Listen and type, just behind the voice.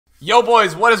Yo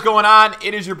boys, what is going on?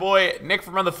 It is your boy Nick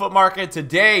from Run the Foot Market.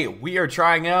 Today we are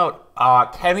trying out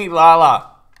Kenny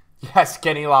Lala. Yes,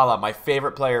 Kenny Lala, my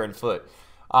favorite player in foot.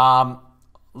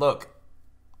 Look,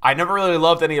 I never really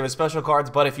loved any of his special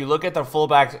cards, but if you look at the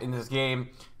fullbacks in this game,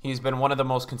 he's been one of the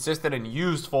most consistent and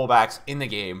used fullbacks in the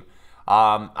game.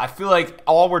 I feel like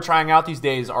all we're trying out these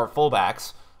days are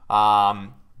fullbacks,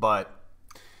 but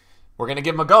we're going to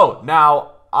give him a go.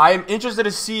 Now, I'm interested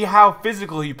to see how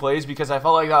physical he plays because I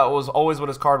felt like that was always what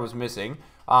his card was missing.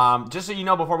 Just so you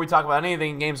know, before we talk about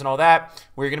anything, games and all that,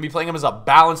 we're going to be playing him as a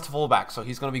balanced fullback. So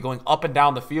he's going to be going up and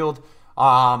down the field.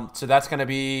 So that's going to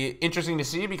be interesting to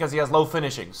see because he has low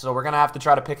finishing. So we're going to have to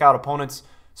try to pick out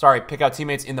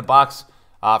teammates in the box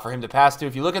for him to pass to.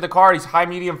 If you look at the card, he's high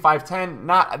medium 5'10".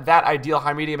 Not that ideal.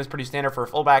 High medium is pretty standard for a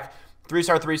fullback.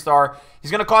 3-star, 3-star. He's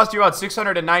going to cost you about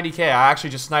 690K. I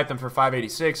actually just sniped him for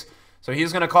 586. So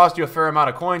he's going to cost you a fair amount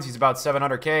of coins. He's about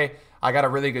 700K. I got a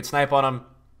really good snipe on him,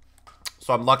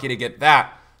 so I'm lucky to get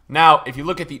that. Now, if you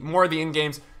look at more of the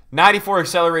in-games, 94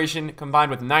 acceleration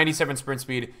combined with 97 sprint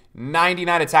speed,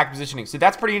 99 attack positioning. See,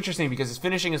 that's pretty interesting because his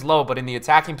finishing is low, but in the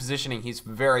attacking positioning, he's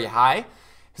very high.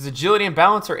 His agility and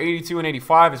balance are 82 and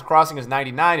 85. His crossing is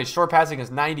 99. His short passing is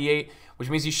 98, which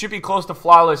means he should be close to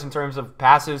flawless in terms of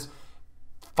passes,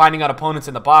 finding out opponents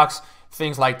in the box,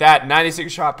 things like that.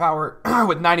 96 shot power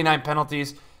with 99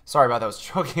 penalties. Sorry about that. I was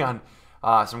choking on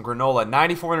some granola.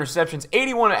 94 interceptions,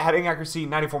 81 heading accuracy,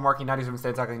 94 marking, 97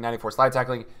 stand tackling, 94 slide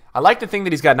tackling. I like the thing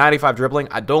that he's got 95 dribbling.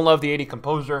 I don't love the 80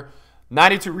 composure.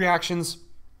 92 reactions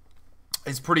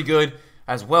is pretty good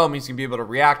as well. It means you can be able to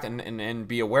react and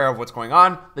be aware of what's going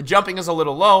on. The jumping is a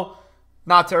little low.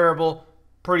 Not terrible.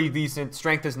 Pretty decent.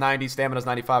 Strength is 90. Stamina is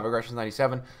 95. Aggression is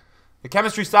 97. The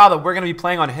chemistry style that we're going to be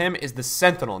playing on him is the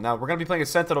Sentinel. Now, we're going to be playing a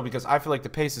Sentinel because I feel like the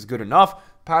pace is good enough,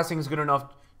 passing is good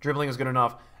enough, dribbling is good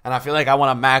enough, and I feel like I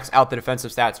want to max out the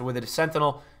defensive stats. So with the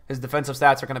Sentinel, his defensive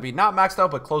stats are going to be not maxed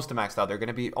out, but close to maxed out. They're going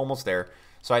to be almost there.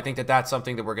 So I think that that's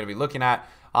something that we're going to be looking at.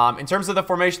 In terms of the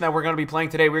formation that we're going to be playing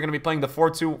today, we're going to be playing the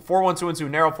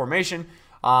 4-1-2-2 narrow formation.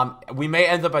 We may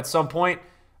end up at some point.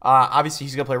 Obviously,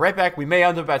 he's going to play right back. We may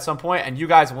end up at some point, and you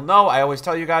guys will know. I always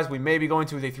tell you guys we may be going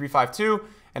to the 3-5-2.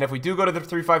 And if we do go to the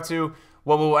 3-5-2,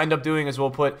 what we'll end up doing is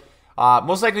we'll put,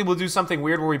 most likely we'll do something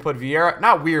weird where we put Vieira,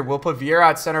 not weird, we'll put Vieira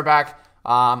at center back,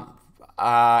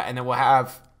 and then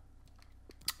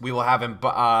we will have him,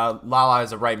 Lala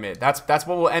as a right mid. That's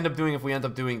what we'll end up doing if we end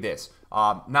up doing this.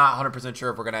 Not 100% sure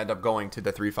if we're going to end up going to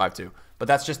the 3-5-2. But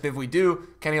that's just if we do,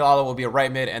 Kenny Lala will be a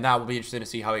right mid, and that will be interesting to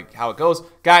see how it goes.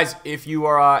 Guys, if you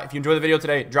enjoyed the video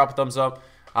today, drop a thumbs up,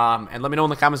 and let me know in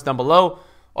the comments down below.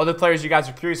 Other players you guys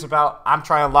are curious about. I'm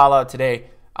trying Lala today.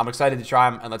 I'm excited to try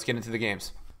him, and let's get into the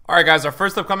games. All right, guys, our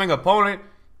first upcoming opponent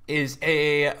is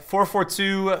a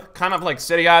 4-4-2 kind of like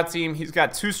Serie A team. He's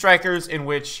got two strikers in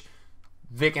which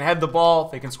they can head the ball,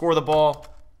 they can score the ball.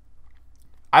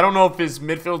 I don't know if his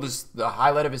midfield is the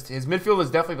highlight of his midfield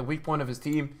is definitely the weak point of his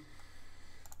team.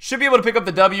 Should be able to pick up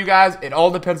the W, guys. It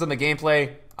all depends on the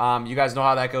gameplay. You guys know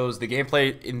how that goes. The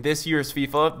gameplay in this year's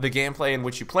FIFA, the gameplay in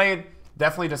which you play it,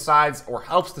 definitely decides or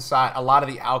helps decide a lot of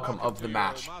the outcome of the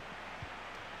match.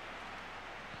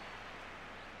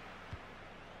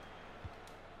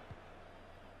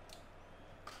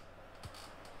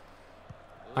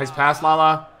 Nice pass,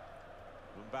 Lala.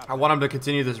 I want him to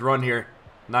continue this run here.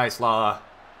 Nice, Lala.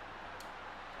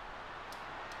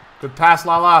 Good pass,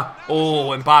 Lala. Oh,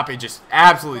 Mbappe just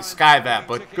absolutely skied that.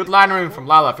 But good line running from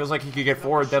Lala. Feels like he could get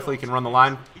forward. Definitely can run the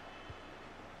line.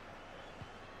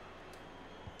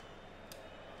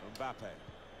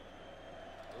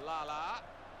 Lala.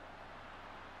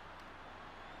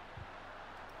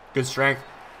 Good strength.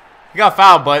 He got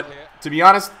fouled, but to be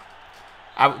honest,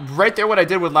 right there what I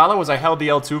did with Lala was I held the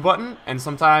L2 button, and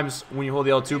sometimes when you hold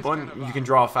the L2 button, you can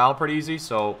draw a foul pretty easy,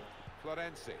 so...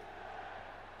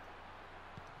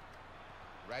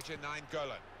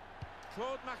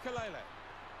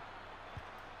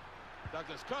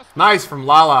 Nice from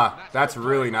Lala. That's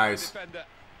really nice.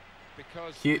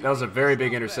 That was a very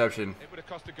big interception.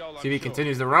 See if he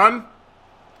continues the run.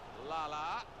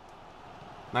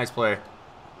 Nice play.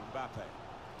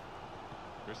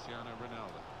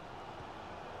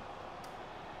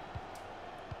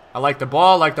 I like the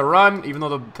ball, like the run. Even though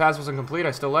the pass wasn't complete,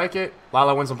 I still like it.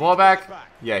 Lala wins the ball back.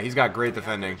 Yeah, he's got great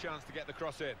defending. Here's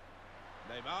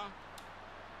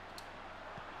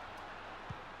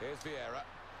Vieira.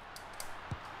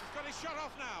 He's got his shot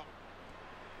off now.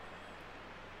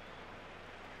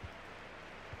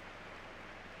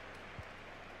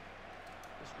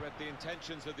 Just read the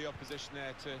intentions of the opposition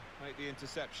there to make the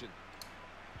interception.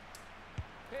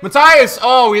 Matthias!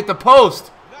 Oh, we hit the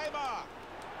post. Neymar.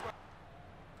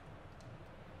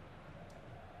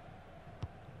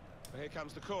 Here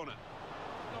comes the corner.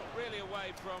 Not really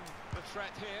away from the threat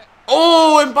here.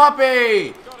 Oh,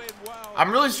 Mbappe! Got in well.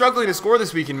 I'm really struggling to score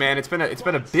this weekend, man. It's been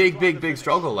a big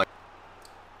struggle. Like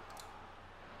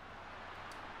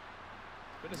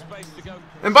Bit of space to go.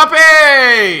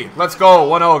 Mbappe! Let's go,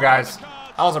 1-0, guys.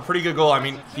 That was a pretty good goal. I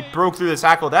mean, he broke through the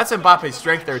tackle. That's Mbappe's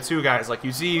strength there too, guys. Like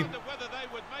you see,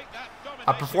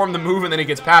 I perform the move and then he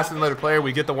gets past another player.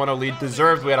 We get the 1-0 lead.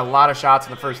 Deserved. We had a lot of shots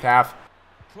in the first half.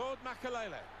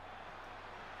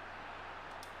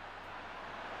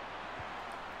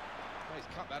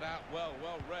 Cut that out well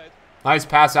read. Nice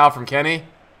pass out from Kenny.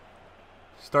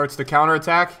 Starts the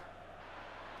counter-attack.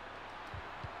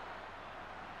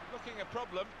 Looking a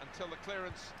problem until the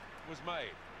clearance was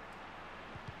made.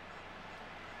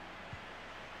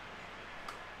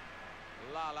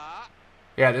 Lala.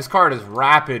 Yeah, this card is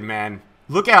rapid, man.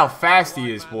 Look at how fast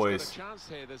he is, boys. Chance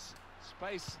here. There's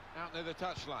space out near the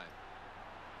touchline.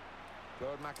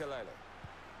 Claude Makalele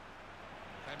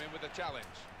came in with a challenge.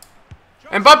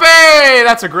 Mbappe!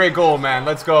 That's a great goal, man.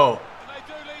 Let's go.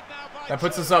 That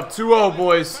puts us up 2-0,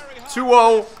 boys.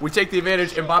 2-0. We take the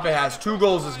advantage. Mbappe has 2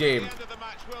 goals this game.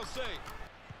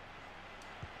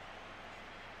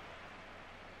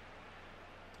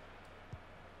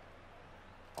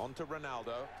 On to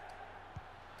Ronaldo.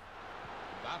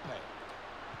 Mbappe.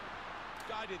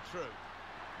 Guided through.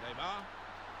 Neymar.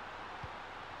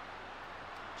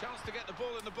 Chance to get the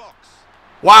ball in the box.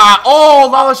 Wow. Oh,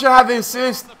 Lala should have the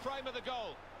assist.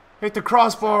 Hit the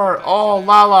crossbar. Oh,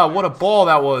 Lala. What a ball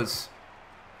that was.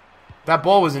 That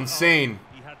ball was insane.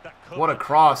 What a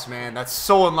cross, man. That's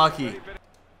so unlucky.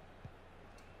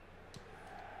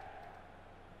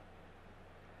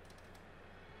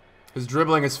 His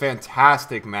dribbling is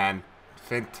fantastic, man.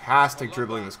 Fantastic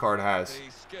dribbling this card has.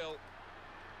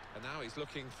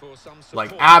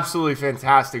 Like, absolutely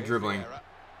fantastic dribbling. Not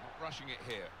rushing it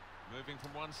here. Moving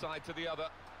from one side to the other.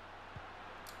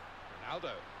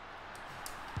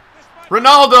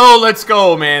 Ronaldo, let's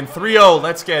go, man. 3-0,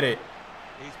 let's get it.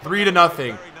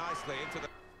 3-0.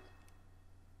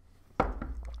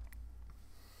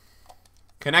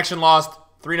 Connection lost.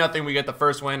 3-0, we get the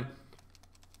first win.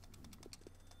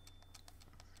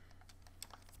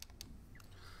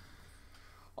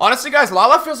 Honestly, guys,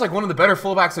 Lala feels like one of the better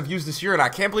fullbacks I've used this year, and I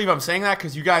can't believe I'm saying that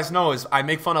because you guys know I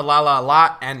make fun of Lala a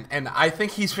lot, and I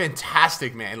think he's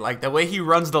fantastic, man. Like, the way he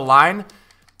runs the line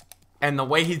and the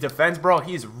way he defends, bro,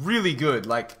 he's really good.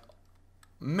 Like,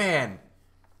 man,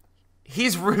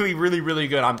 he's really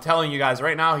good. I'm telling you guys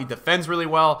right now, he defends really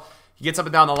well. He gets up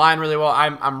and down the line really well.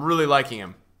 I'm really liking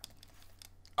him.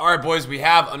 All right, boys, we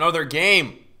have another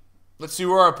game. Let's see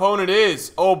where our opponent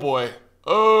is. Oh, boy.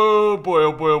 Oh boy,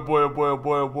 oh boy, oh boy, oh boy, oh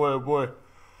boy, oh boy, oh boy.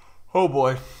 Oh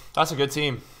boy. That's a good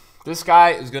team. This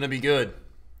guy is going to be good.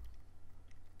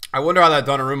 I wonder how that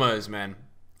Donnarumma is, man.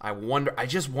 I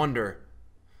just wonder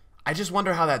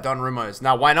how that Donnarumma is.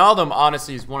 Now, Wijnaldum,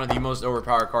 honestly, is one of the most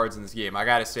overpowered cards in this game. I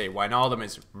got to say, Wijnaldum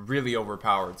is really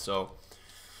overpowered. So,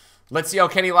 let's see how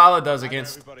Kenny Lala does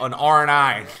against an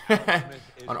R9.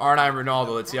 An R9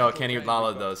 Ronaldo. Let's see how Kenny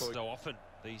Lala does. So often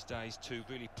these days, two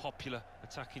really popular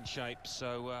attacking shapes.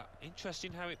 So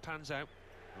interesting how it pans out.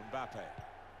 Mbappe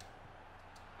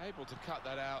able to cut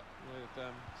that out with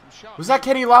some sharp. Was that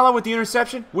Kenny Lala with the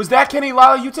interception? Was that Kenny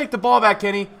Lala? You take the ball back,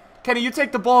 Kenny. Kenny, you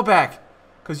take the ball back,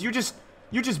 cause you just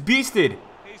beasted,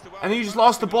 and then you just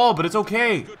lost the ball. But it's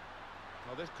okay.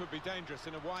 Well, this could be dangerous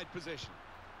in a wide position.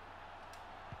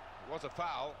 It was a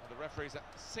foul. The referee's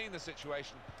seen the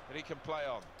situation that he can play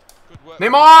on. Good work.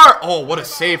 Neymar! Oh, what a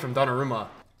save from Donnarumma.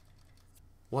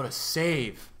 What a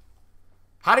save.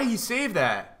 How did he save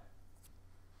that?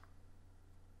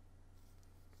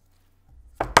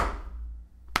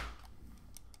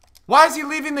 Why is he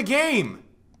leaving the game?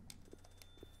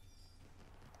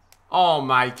 Oh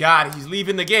my God, he's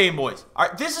leaving the game, boys. All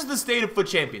right, this is the state of Foot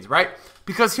Champions, right?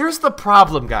 Because here's the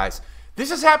problem, guys. This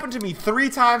has happened to me 3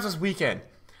 times this weekend,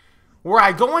 where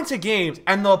I go into games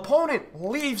and the opponent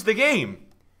leaves the game.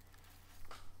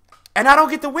 And I don't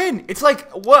get the win. It's like,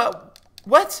 what?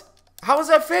 What? How is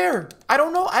that fair? I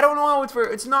don't know. I don't know how it's fair.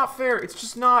 It's not fair. It's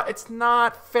just not. It's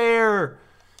not fair.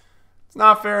 It's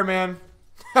not fair, man.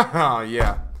 Oh,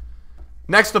 yeah.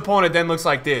 Next opponent then looks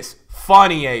like this.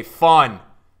 Funny, eh? Fun.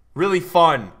 Really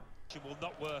fun. It will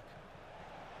not work.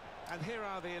 And here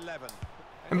are the 11.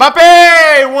 Mbappe!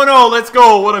 1-0. Let's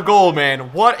go. What a goal,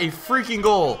 man. What a freaking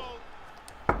goal.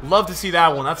 Love to see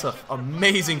that one. That's an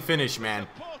amazing finish, man.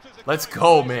 Let's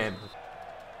go, man.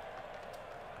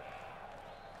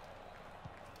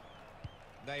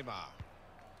 Neymar.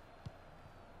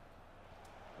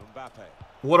 Mbappe.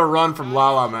 What a run from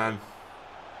Lala, man.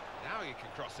 Now you can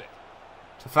cross it.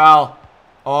 It's a foul.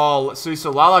 Oh, so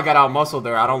Lala got out-muscled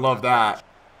there. I don't love that.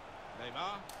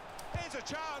 Neymar. Here's a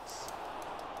chance.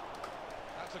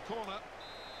 That's a corner.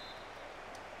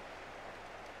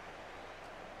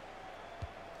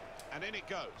 And in it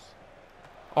goes.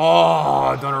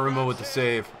 Oh, Donnarumma with the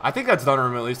save. I think that's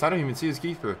Donnarumma at least. I don't even see his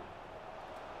keeper.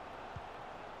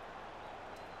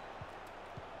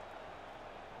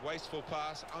 Wasteful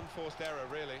pass, unforced error,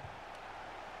 really.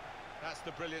 That's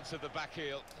the brilliance of the back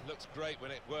heel. It looks great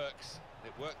when it works.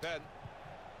 It worked then.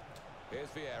 Here's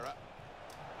Vieira.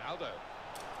 Ronaldo.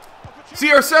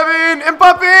 CR7,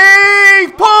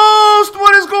 Mbappe, post.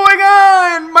 What is going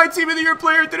on? My team of the year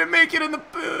player didn't make it in the.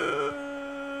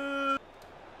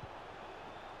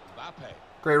 Mbappe.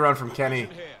 Great run from Kenny.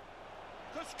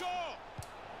 Could score.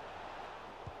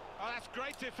 Oh, that's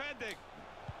great defending.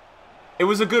 It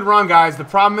was a good run, guys. The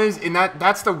problem is,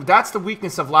 that's the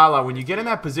weakness of Lala. When you get in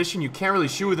that position, you can't really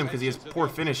shoot with him because he has poor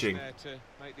finishing. To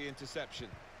make the interception.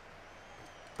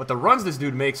 But the runs this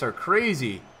dude makes are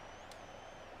crazy.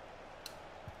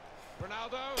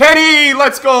 Ronaldo. Kenny,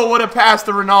 let's go. What a pass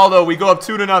to Ronaldo. We go up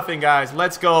 2-0, guys.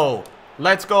 Let's go.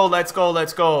 Let's go, let's go,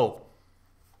 let's go.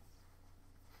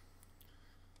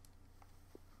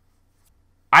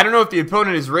 I don't know if the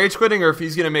opponent is rage quitting or if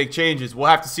he's going to make changes. We'll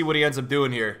have to see what he ends up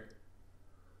doing here.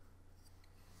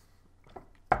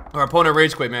 Our opponent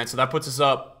rage quit, man. So that puts us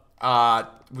up.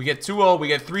 We get 2-0. We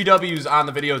get 3 W's on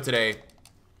the video today.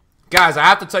 Guys, I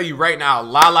have to tell you right now,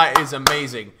 Lala is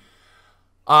amazing.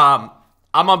 I'm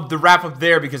up the wrap up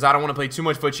there because I don't want to play too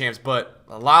much foot champs, but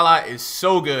Lala is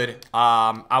so good.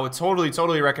 I would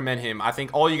totally recommend him. I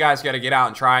think all you guys got to get out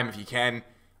and try him if you can.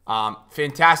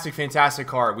 Fantastic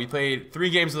card. We played 3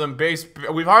 games with him.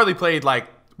 We've hardly played like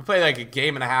a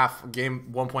game and a half,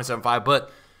 game 1.75,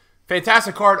 but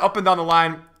fantastic card up and down the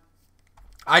line.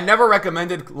 I never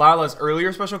recommended Lala's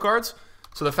earlier special cards,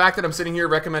 so the fact that I'm sitting here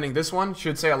recommending this one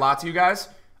should say a lot to you guys.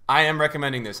 I am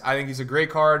recommending this. I think he's a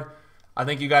great card. I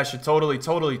think you guys should totally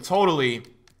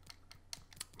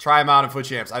try him out in foot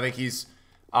champs. I think he's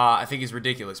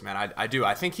ridiculous, man. I do.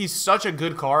 I think he's such a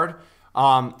good card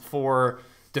for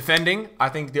defending. I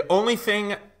think the only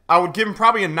thing I would give him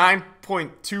probably a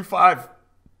 9.25,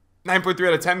 9.3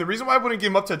 out of 10. The reason why I wouldn't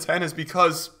give him up to 10 is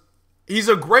because he's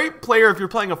a great player if you're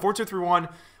playing a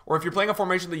 4-2-3-1 or if you're playing a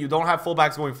formation that you don't have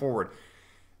fullbacks going forward.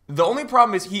 The only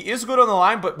problem is he is good on the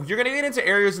line, but you're going to get into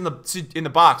areas in the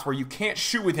box where you can't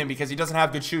shoot with him because he doesn't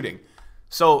have good shooting.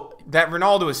 So that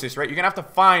Ronaldo assist, right? You're going to have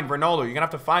to find Ronaldo. You're going to have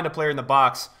to find a player in the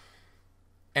box,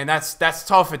 and that's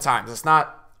tough at times. It's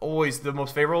not always the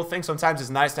most favorable thing. Sometimes it's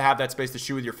nice to have that space to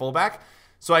shoot with your fullback.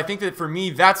 So I think that for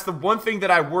me, that's the one thing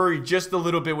that I worry just a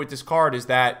little bit with this card is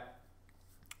that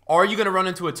are you going to run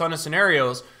into a ton of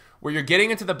scenarios where you're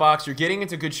getting into the box, you're getting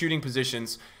into good shooting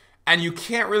positions, and you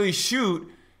can't really shoot,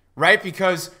 right?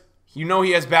 Because you know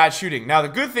he has bad shooting. Now, the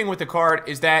good thing with the card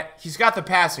is that he's got the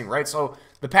passing, right? So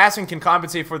the passing can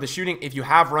compensate for the shooting if you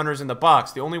have runners in the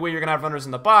box. The only way you're going to have runners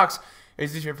in the box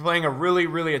is if you're playing a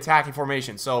really attacking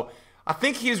formation. So I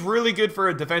think he's really good for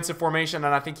a defensive formation,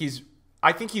 and I think he's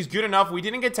good enough. We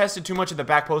didn't get tested too much at the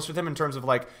back post with him in terms of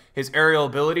like his aerial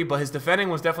ability, but his defending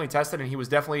was definitely tested, and he was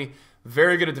definitely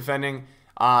very good at defending.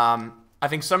 I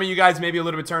think some of you guys may be a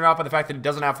little bit turned off by the fact that he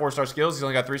doesn't have 4-star skills. He's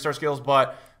only got 3-star skills,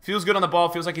 but feels good on the ball.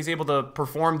 Feels like he's able to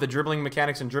perform the dribbling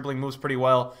mechanics and dribbling moves pretty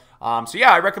well. So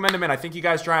yeah, I recommend him, and I think you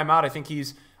guys try him out. I think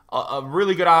he's a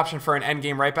really good option for an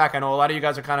endgame right back. I know a lot of you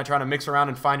guys are kind of trying to mix around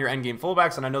and find your endgame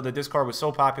fullbacks, and I know that this card was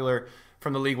so popular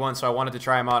from the League One, so I wanted to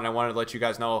try him out, and I wanted to let you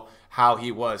guys know how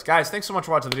he was. Guys, thanks so much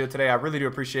for watching the video today. I really do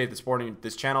appreciate the supporting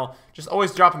this channel. Just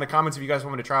always drop in the comments if you guys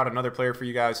want me to try out another player for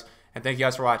you guys, and thank you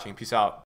guys for watching. Peace out.